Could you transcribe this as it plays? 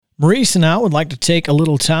Maurice and I would like to take a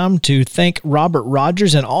little time to thank Robert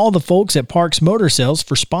Rogers and all the folks at Parks Motor Sales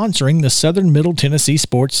for sponsoring the Southern Middle Tennessee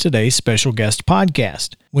Sports Today special guest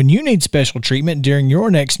podcast. When you need special treatment during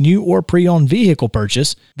your next new or pre-owned vehicle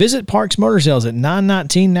purchase, visit Parks Motor Sales at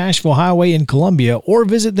 919 Nashville Highway in Columbia or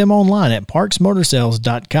visit them online at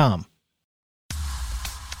parksmotorsales.com.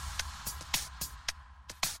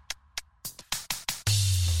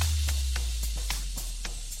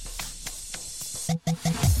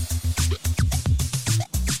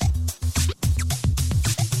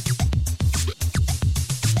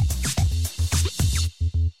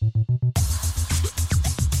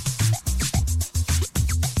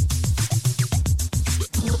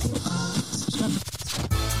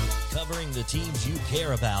 Covering the teams you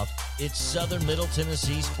care about, it's Southern Middle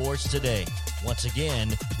Tennessee Sports Today. Once again,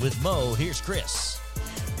 with Mo, here's Chris.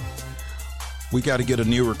 We got to get a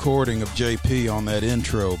new recording of JP on that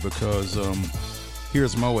intro because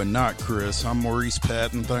here's Mo and not Chris. I'm Maurice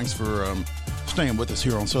Patton. Thanks for staying with us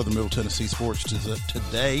here on Southern Middle Tennessee Sports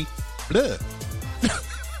Today.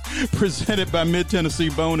 Presented by Mid-Tennessee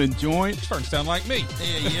Bone and Joint. Starting to sound like me.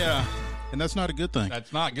 Yeah. And that's not a good thing.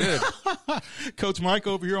 That's not good. Coach Mike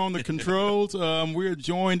over here on the controls. We're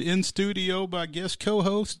joined in studio by guest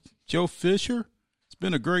co-host Joe Fisher. It's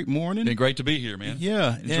been a great morning. Been great to be here, man.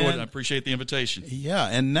 Yeah. Enjoyed it. I appreciate the invitation. Yeah.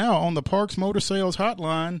 And now on the Parks Motor Sales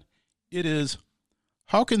hotline, it is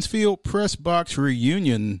Hawkinsfield Press Box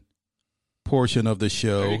Reunion portion of the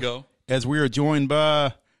show. There you go. As we are joined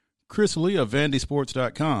by Chris Lee of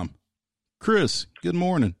VandySports.com. Chris, good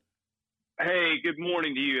morning. Hey, good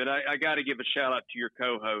morning to you. And I got to give a shout out to your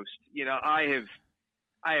co-host. You know, I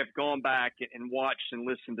have gone back and watched and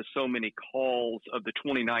listened to so many calls of the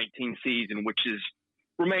 2019 season, which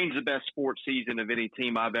remains the best sports season of any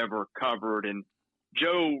team I've ever covered. And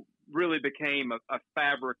Joe really became a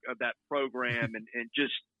fabric of that program, and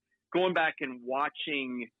just going back and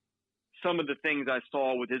watching some of the things I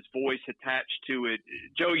saw with his voice attached to it.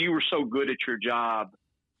 Joe, you were so good at your job.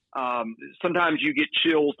 Sometimes you get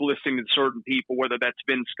chills listening to certain people, whether that's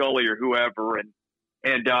Vin Scully or whoever.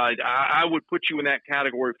 And I would put you in that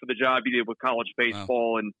category for the job you did with college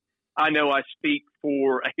baseball. Wow. And I know I speak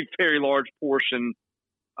for a very large portion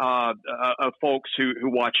of folks who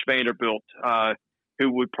watch Vanderbilt,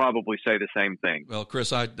 who would probably say the same thing. Well,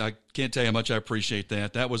 Chris, I can't tell you how much I appreciate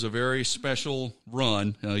that. That was a very special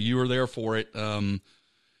run. You were there for it.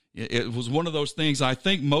 It was one of those things I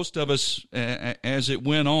think most of us, as it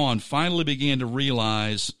went on, finally began to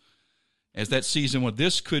realize as that season went,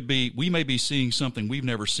 this could be, we may be seeing something we've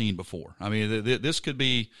never seen before. I mean, this could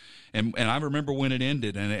be, and I remember when it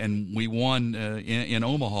ended and we won in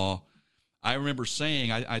Omaha. I remember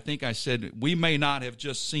saying, I think I said, we may not have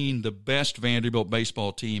just seen the best Vanderbilt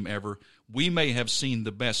baseball team ever. We may have seen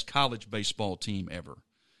the best college baseball team ever.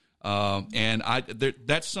 And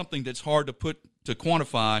that's something that's hard to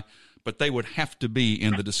quantify, but they would have to be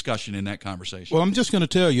in the discussion in that conversation. Well, I'm just going to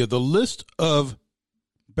tell you, the list of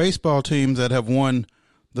baseball teams that have won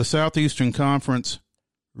the Southeastern Conference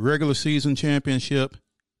regular season championship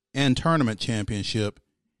and tournament championship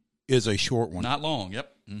is a short one. Not long,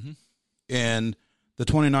 yep. Mm-hmm. And the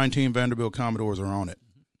 2019 Vanderbilt Commodores are on it.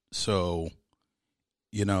 So,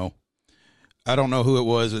 you know, I don't know who it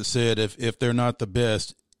was that said if they're not the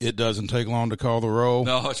best, it doesn't take long to call the roll.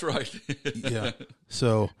 No, that's right. Yeah.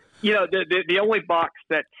 So, you know, the only box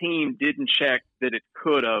that team didn't check that it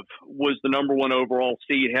could have was the number one overall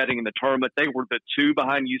seed heading in the tournament. They were the 2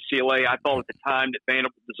 behind UCLA. I thought at the time that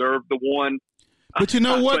Vanderbilt deserved the 1. But you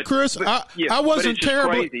know what, Chris? I wasn't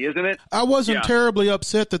terribly crazy, isn't it? I wasn't terribly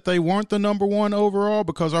upset that they weren't the number 1 overall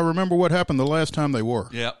because I remember what happened the last time they were.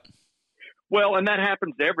 Yeah. Well, and that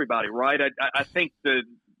happens to everybody, right? I think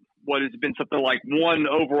what has been something like 1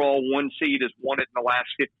 overall 1 seed has won it in the last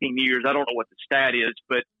 15 years. I don't know what the stat is,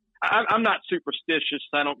 but I'm not superstitious.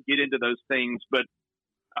 I don't get into those things, but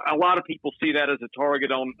a lot of people see that as a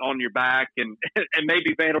target on your back, and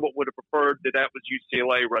maybe Vanderbilt would have preferred that was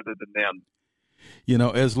UCLA rather than them. You know,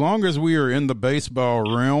 as long as we are in the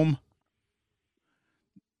baseball realm,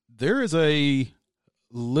 there is a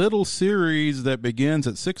little series that begins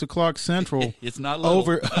at 6:00 Central. It's not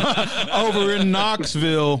little. over in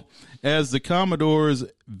Knoxville as the Commodores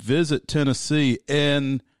visit Tennessee,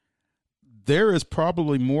 and there is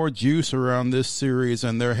probably more juice around this series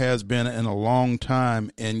than there has been in a long time,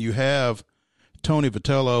 and you have Tony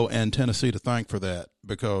Vitello and Tennessee to thank for that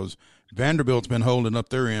because Vanderbilt's been holding up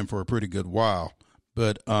their end for a pretty good while.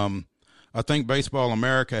 But I think Baseball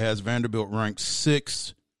America has Vanderbilt ranked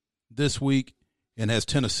 6th this week and has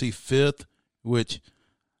Tennessee 5th, which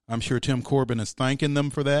I'm sure Tim Corbin is thanking them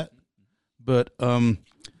for that. But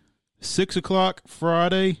 6:00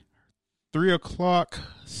 Friday, 3 o'clock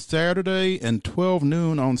Saturday and 12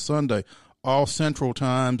 noon on Sunday, all Central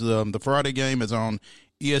Times. The Friday game is on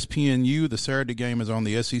ESPNU. The Saturday game is on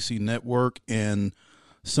the SEC Network, and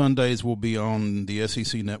Sundays will be on the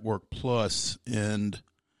SEC Network Plus. And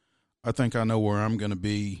I think I know where I'm going to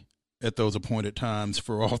be at those appointed times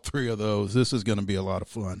for all three of those. This is going to be a lot of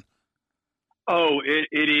fun. Oh, it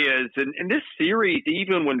is. And this series,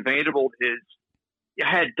 even when Vanderbilt has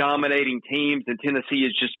had dominating teams and Tennessee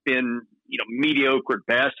has just been, mediocre at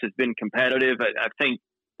best, has been competitive, I think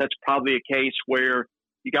that's probably a case where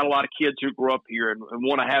you got a lot of kids who grew up here and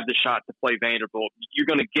want to have the shot to play Vanderbilt. You're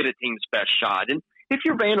going to get a team's best shot. And if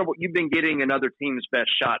you're Vanderbilt, you've been getting another team's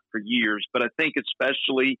best shot for years. But I think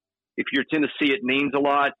especially if you're Tennessee, it means a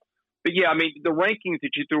lot. But, yeah, I mean, the rankings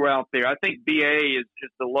that you threw out there, I think BA is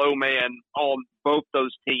the low man on both those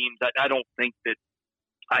teams. I don't think that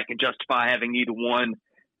I can justify having either one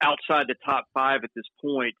outside the top five at this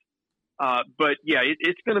point. But, yeah,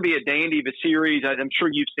 it's going to be a dandy of a series. I'm sure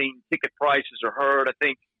you've seen ticket prices are heard. I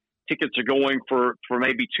think tickets are going for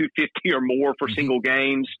maybe $250 or more for single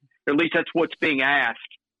games. At least that's what's being asked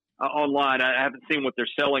online. I haven't seen what they're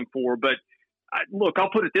selling for. But, look, I'll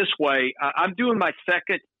put it this way. I'm doing my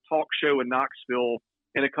second talk show in Knoxville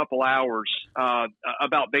in a couple hours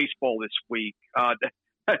about baseball this week.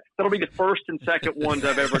 That'll be the first and second ones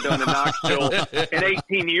I've ever done in Knoxville in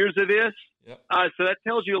 18 years of this. Yep. So that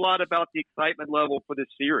tells you a lot about the excitement level for this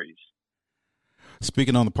series.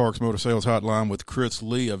 Speaking on the Parks Motor Sales Hotline with Chris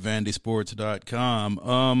Lee of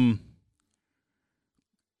VandySports.com,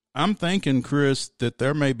 I'm thinking, Chris, that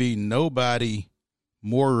there may be nobody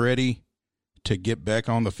more ready to get back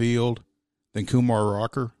on the field than Kumar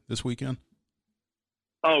Rocker this weekend.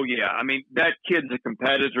 Oh, yeah. I mean, that kid's a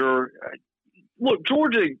competitor. Look,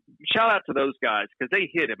 Georgia, shout out to those guys because they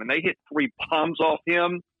hit him, and they hit 3 bombs off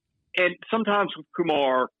him. And sometimes with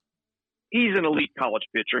Kumar, he's an elite college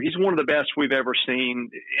pitcher. He's one of the best we've ever seen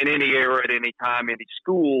in any era, at any time, any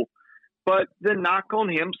school. But the knock on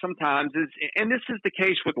him sometimes is, and this is the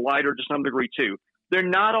case with Leiter to some degree too, they're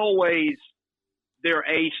not always their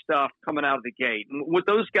A stuff coming out of the gate. And with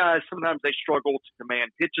those guys, sometimes they struggle to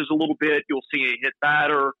command pitches a little bit. You'll see a hit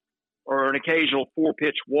batter or an occasional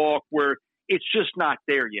 4-pitch walk where it's just not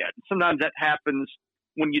there yet. And sometimes that happens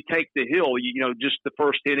when you take the hill, just the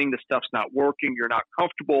first inning, the stuff's not working, you're not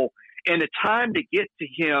comfortable. And the time to get to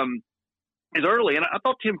him is early. And I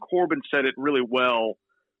thought Tim Corbin said it really well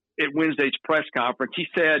at Wednesday's press conference. He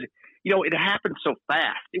said, it happened so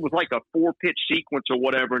fast. It was like a 4-pitch sequence or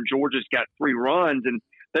whatever, and Georgia's got 3 runs, and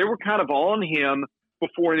they were kind of on him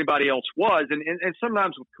before anybody else was. And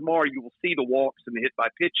sometimes with Kumar, you will see the walks and the hit by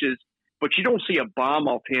pitches, but you don't see a bomb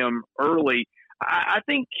off him early. I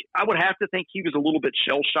think I would have to think he was a little bit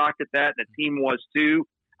shell-shocked at that, and the team was too.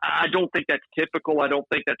 I don't think that's typical. I don't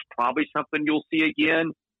think that's probably something you'll see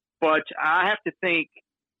again. But I have to think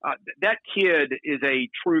that kid is a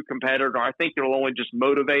true competitor. I think it'll only just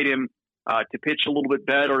motivate him to pitch a little bit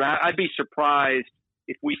better. I'd be surprised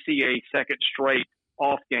if we see a second straight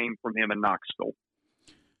off game from him in Knoxville.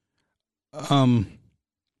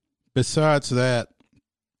 Besides that,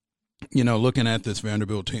 looking at this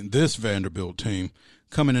Vanderbilt team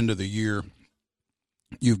coming into the year,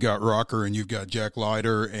 you've got Rocker and you've got Jack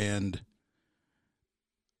Leiter, and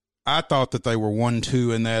I thought that they were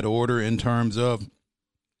 1-2 in that order in terms of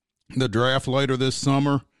the draft later this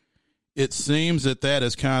summer. It seems that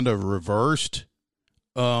is kind of reversed.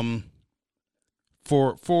 For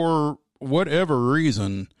whatever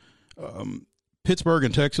reason, Pittsburgh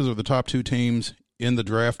and Texas are the top 2 teams in the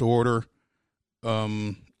draft order.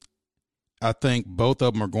 I think both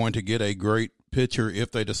of them are going to get a great pitcher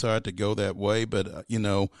if they decide to go that way. But,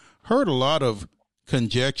 heard a lot of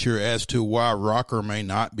conjecture as to why Rocker may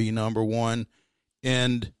not be number 1.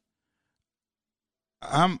 And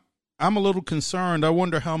I'm a little concerned. I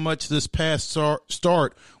wonder how much this past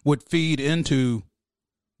start would feed into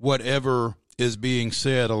whatever is being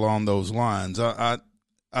said along those lines.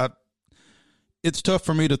 It's tough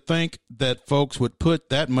for me to think that folks would put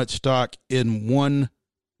that much stock in one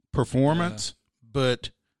performance, but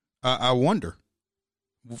I wonder,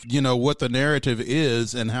 what the narrative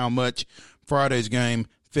is and how much Friday's game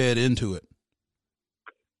fed into it.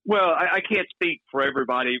 Well, I can't speak for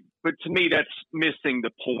everybody, but to me, that's missing the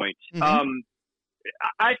point. Mm-hmm.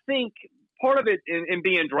 I think part of it in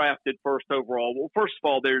being drafted first overall, well, first of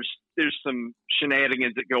all, there's some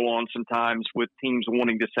shenanigans that go on sometimes with teams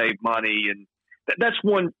wanting to save money. And that's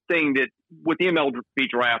one thing that with the MLB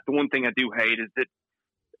draft, the one thing I do hate is that,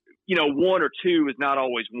 1 or 2 is not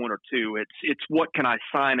always 1 or 2. It's what can I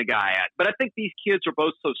sign a guy at? But I think these kids are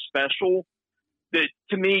both so special that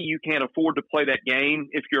to me, you can't afford to play that game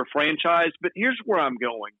if you're a franchise. But here's where I'm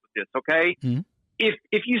going with this, okay? Mm-hmm.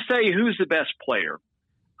 If you say who's the best player,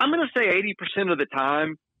 I'm going to say 80% of the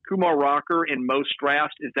time, Kumar Rocker in most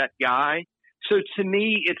drafts is that guy. So to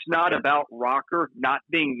me, it's not about Rocker not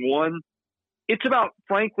being one. It's about,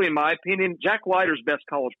 frankly, in my opinion, Jack Leiter's best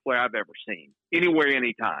college player I've ever seen, anywhere,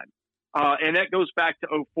 anytime. And that goes back to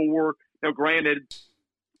 2004. Now, granted,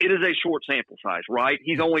 it is a short sample size, right?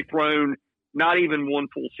 He's only thrown not even one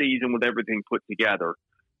full season with everything put together.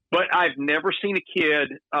 But I've never seen a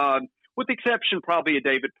kid, with the exception probably of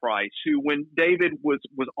David Price, who when David was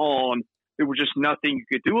on, there was just nothing you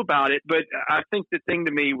could do about it. But I think the thing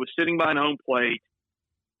to me was sitting behind home plate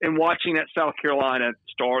and watching that South Carolina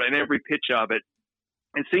start and every pitch of it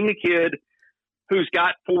and seeing a kid who's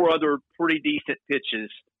got 4 other pretty decent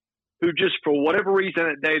pitches who just for whatever reason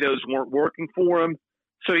that day those weren't working for him.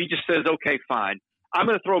 So he just says, okay, fine. I'm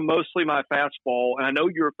going to throw mostly my fastball, and I know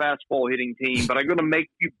you're a fastball hitting team, but I'm going to make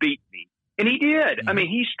you beat me. And he did. I mean,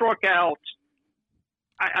 he struck out.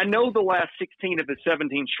 I know the last 16 of his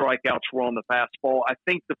 17 strikeouts were on the fastball. I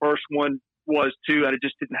think the first one was too, and I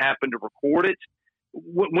just didn't happen to record it.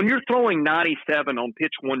 When you're throwing 97 on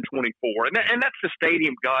pitch 124, and that's the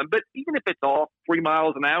stadium gun, but even if it's off 3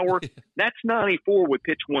 miles an hour, that's 94 with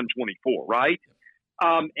pitch 124, right?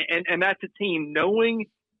 And that's a team knowing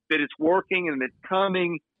that it's working and it's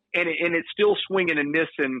coming, and it's still swinging and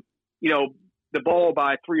missing, the ball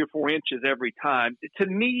by 3 or 4 inches every time. To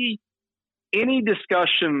me, any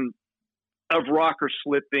discussion of Rocker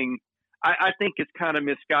slipping, I think it's kind of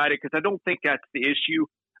misguided because I don't think that's the issue.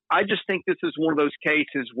 I just think this is one of those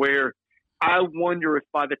cases where I wonder if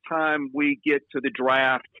by the time we get to the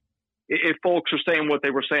draft, if folks are saying what they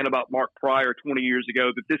were saying about Mark Pryor 20 years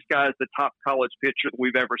ago, that this guy's the top college pitcher that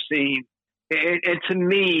we've ever seen. And to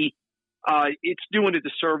me, it's doing a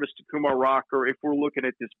disservice to Kumar Rocker if we're looking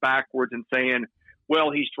at this backwards and saying,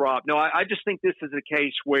 well, he's dropped. No, I just think this is a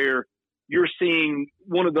case where you're seeing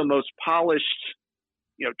one of the most polished,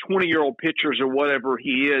 20-year-old pitchers or whatever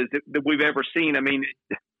he is that we've ever seen. I mean,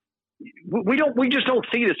 we just don't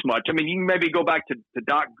see this much. I mean, you can maybe go back to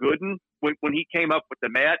Doc Gooden when he came up with the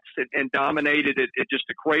Mets and dominated it at just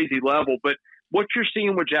a crazy level. But what you're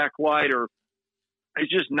seeing with Jack Leiter is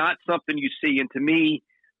just not something you see. And to me,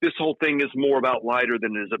 this whole thing is more about Leiter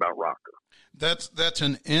than it is about Rocker. That's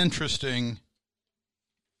an interesting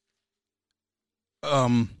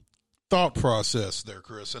thought process there,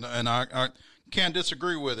 Chris, and I can't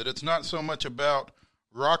disagree with it. It's not so much about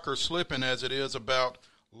Rocker slipping as it is about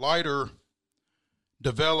Leiter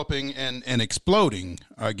developing and exploding,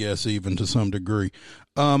 I guess, even to some degree.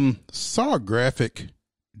 Saw a graphic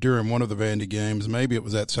during one of the Vandy games, maybe it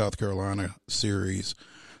was that South Carolina series.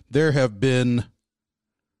 There have been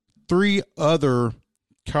 3 other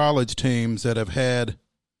college teams that have had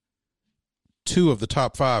 2 of the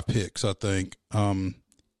top 5 picks, I think, in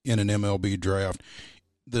an MLB draft.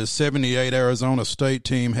 The 78 Arizona State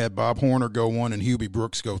team had Bob Horner go 1 and Hubie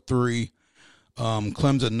Brooks go 3.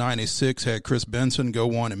 Clemson 96 had Chris Benson go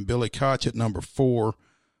 1 and Billy Koch at number 4.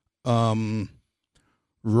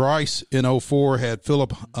 Rice in 04 had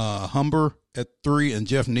Philip Humber at 3 and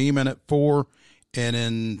Jeff Neiman at 4. And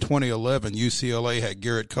in 2011, UCLA had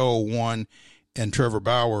Garrett Cole 1 and Trevor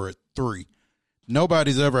Bauer at 3.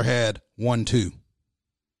 Nobody's ever had 1-2.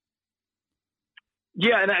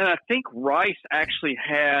 Yeah, and I think Rice actually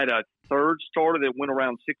had a third starter that went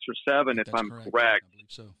around 6 or 7, if I'm correct. I believe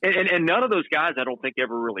so. And none of those guys, I don't think,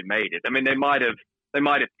 ever really made it. I mean, they might have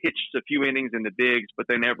pitched a few innings in the bigs, but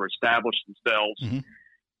they never established themselves.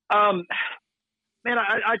 Mm-hmm. Man,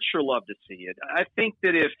 I'd sure love to see it. I think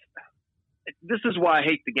that if this is why I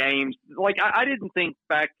hate the games. Like I didn't think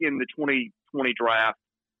back in the 2020 draft,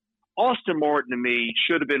 Austin Martin to me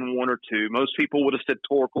should have been 1 or 2. Most people would have said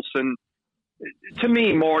Torkelson. To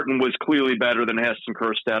me, Martin was clearly better than Heston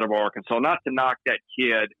Kjerstad of Arkansas. Not to knock that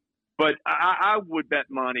kid, but I would bet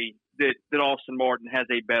money that Austin Martin has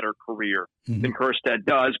a better career than Kjerstad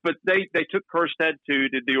does. But they took Kjerstad to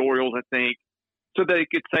the Orioles, I think, so they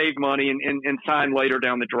could save money and sign later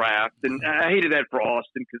down the draft. And I hated that for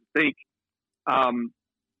Austin because I think,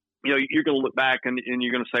 you're going to look back and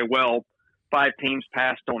you're going to say, well, 5 teams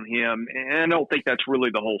passed on him. And I don't think that's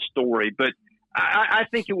really the whole story. But I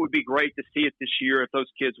think it would be great to see it this year if those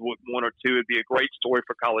kids would 1 or 2. It'd be a great story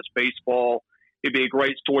for college baseball. It'd be a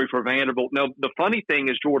great story for Vanderbilt. Now, the funny thing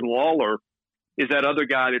is Jordan Lawler is that other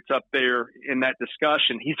guy that's up there in that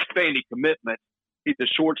discussion. He's a Vandy commitment. He's a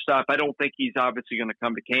shortstop. I don't think he's obviously going to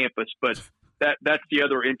come to campus, but that's the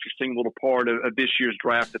other interesting little part of this year's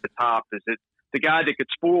draft at the top is that the guy that could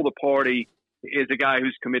spoil the party is a guy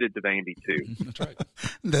who's committed to Vandy too. That's right.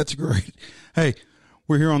 That's great. Hey,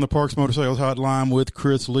 we're here on the Parks Motor Sales Hotline with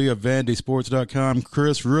Chris Lee of VandySports.com.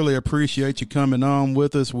 Chris, really appreciate you coming on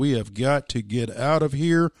with us. We have got to get out of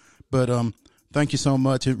here, but thank you so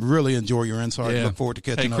much. Really enjoy your insight. Yeah. Look forward to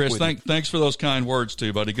catching Hey, Chris, up with you. thanks for those kind words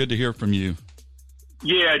too, buddy. Good to hear from you.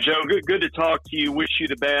 Yeah, Joe, good to talk to you. Wish you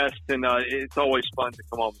the best, and it's always fun to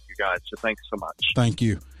come on with you guys. So thanks so much. Thank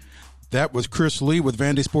you. That was Chris Lee with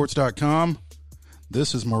VandySports.com.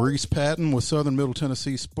 This is Maurice Patton with Southern Middle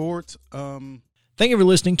Tennessee Sports. Thank you for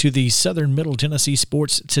listening to the Southern Middle Tennessee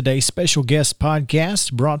Sports Today special guest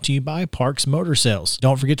podcast brought to you by Parks Motor Sales.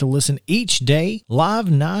 Don't forget to listen each day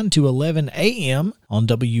live 9 to 11 a.m. on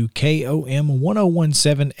WKOM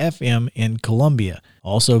 1017 FM in Columbia.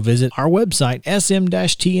 Also visit our website,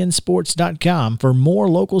 sm-tnsports.com, for more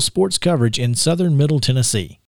local sports coverage in Southern Middle Tennessee.